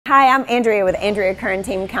Hi, I'm Andrea with Andrea Kern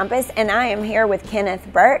Team Compass, and I am here with Kenneth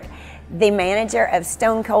Burke, the manager of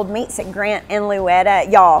Stone Cold Meats at Grant and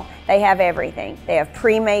Louetta. Y'all, they have everything. They have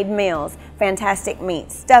pre-made meals, fantastic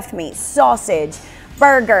meats, stuffed meats, sausage,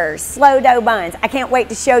 burgers, slow dough buns. I can't wait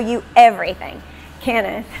to show you everything.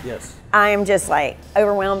 Kenneth. Yes. I am just like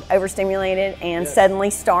overwhelmed, overstimulated, and Yes. suddenly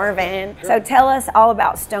starving. Sure. So tell us all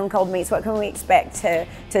about Stone Cold Meats. What can we expect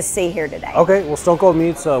to see here today? Okay, well, Stone Cold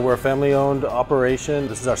Meats, we're a family-owned operation.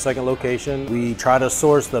 This is our second location. We try to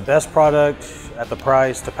source the best product at the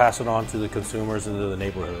price to pass it on to the consumers into the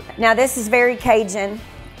neighborhood. Now this is very Cajun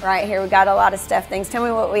right here. We got a lot of stuffed things. Tell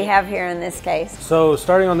me what we have here in this case. So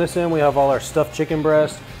starting on this end, we have all our stuffed chicken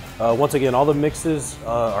breast. Once again, all the mixes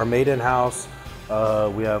are made in-house.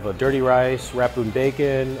 We have a dirty rice, wrapped in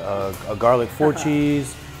bacon, a garlic four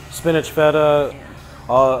cheese, spinach feta.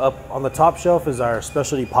 Up on the top shelf is our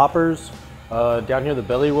specialty poppers. Down here, the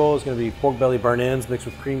belly roll is going to be pork belly burnt ends mixed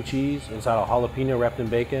with cream cheese inside a jalapeno wrapped in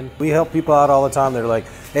bacon. We help people out all the time. They're like,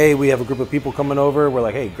 hey, we have a group of people coming over. We're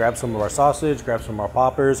like, hey, grab some of our sausage, grab some of our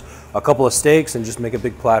poppers, a couple of steaks, and just make a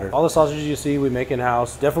big platter. All the sausages you see, we make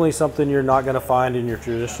in-house. Definitely something you're not going to find in your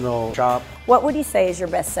traditional shop. What would you say is your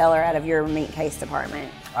best seller out of your meat case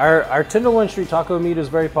department? Our tenderloin street taco meat is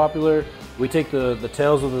very popular. We take the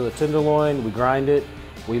tails of the tenderloin, we grind it,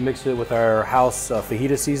 we mix it with our house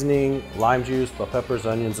fajita seasoning, lime juice, bell peppers,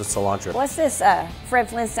 onions, and cilantro. What's this Fred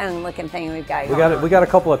Flintstone looking thing we've got? We got a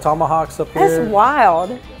couple of tomahawks up here. That's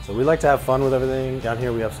wild. So we like to have fun with everything. Down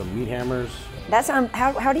here we have some meat hammers. That's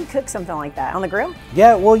how do you cook something like that? On the grill?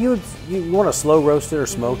 Yeah, well you want to slow roast it or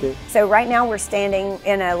smoke it. So right now we're standing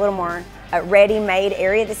in a little more ready-made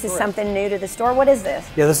area. This is something new to the store. What is this?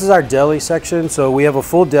 Yeah, this is our deli section. So we have a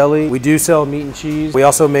full deli. We do sell meat and cheese. We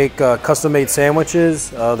also make custom-made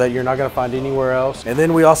sandwiches that you're not going to find anywhere else. And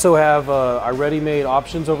then we also have our ready-made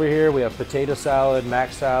options over here. We have potato salad,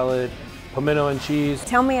 mac salad, pimento and cheese.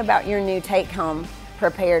 Tell me about your new take-home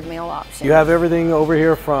prepared meal option. You have everything over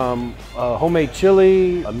here from homemade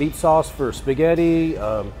chili, a meat sauce for spaghetti.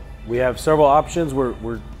 We have several options.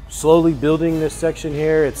 We're slowly building this section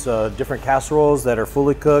here. It's different casseroles that are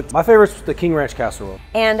fully cooked. My favorite is the King Ranch casserole.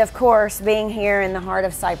 And of course, being here in the heart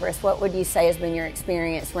of Cypress, what would you say has been your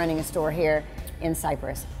experience running a store here in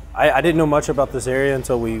Cypress? I didn't know much about this area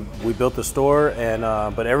until we built the store, and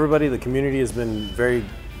but everybody, the community has been very,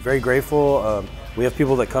 very grateful. We have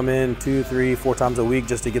people that come in 2, 3, 4 times a week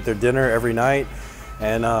just to get their dinner every night,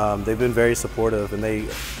 and they've been very supportive. And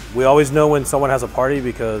we always know when someone has a party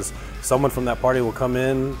because someone from that party will come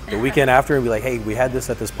in the weekend after and be like, hey, we had this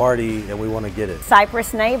at this party and we want to get it.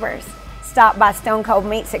 Cypress neighbors, stop by Stone Cold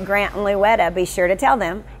Meats at Grant and Louetta. Be sure to tell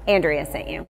them Andrea sent you.